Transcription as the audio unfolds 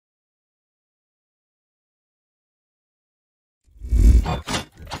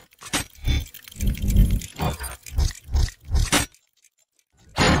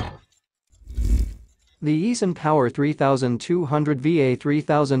The Easun Power 3200VA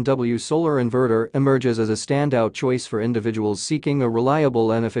 3000W solar inverter emerges as a standout choice for individuals seeking a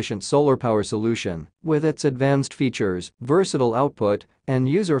reliable and efficient solar power solution. With its advanced features, versatile output, and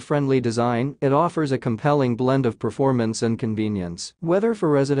user-friendly design, it offers a compelling blend of performance and convenience. Whether for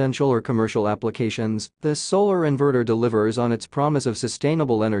residential or commercial applications, this solar inverter delivers on its promise of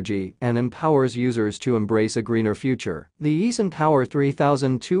sustainable energy and empowers users to embrace a greener future. The Easun Power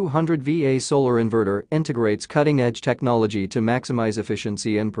 3200VA solar inverter integrates cutting-edge technology to maximize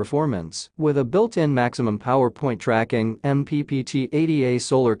efficiency and performance. With a built-in maximum power point tracking MPPT 80A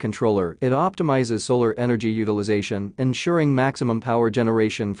solar controller, it optimizes solar energy utilization, ensuring maximum power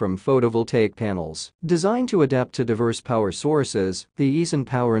generation from photovoltaic panels. Designed to adapt to diverse power sources, the Easun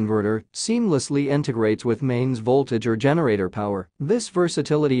Power inverter seamlessly integrates with mains voltage or generator power. This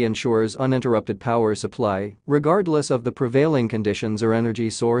versatility ensures uninterrupted power supply, regardless of the prevailing conditions or energy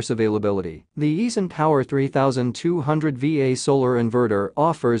source availability. The Easun Power 3200VA solar inverter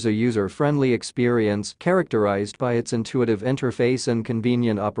offers a user-friendly experience characterized by its intuitive interface and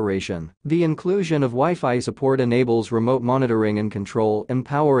convenient operation. The inclusion of Wi-Fi support enables remote monitoring and control,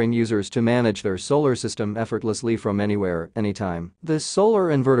 empowering users to manage their solar system effortlessly from anywhere, anytime. This solar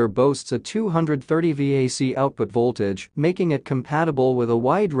inverter boasts a 230V AC output voltage, making it compatible with a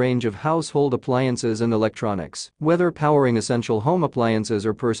wide range of household appliances and electronics. Whether powering essential home appliances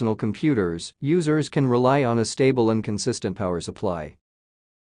or personal computers, users can rely on a stable and consistent power supply.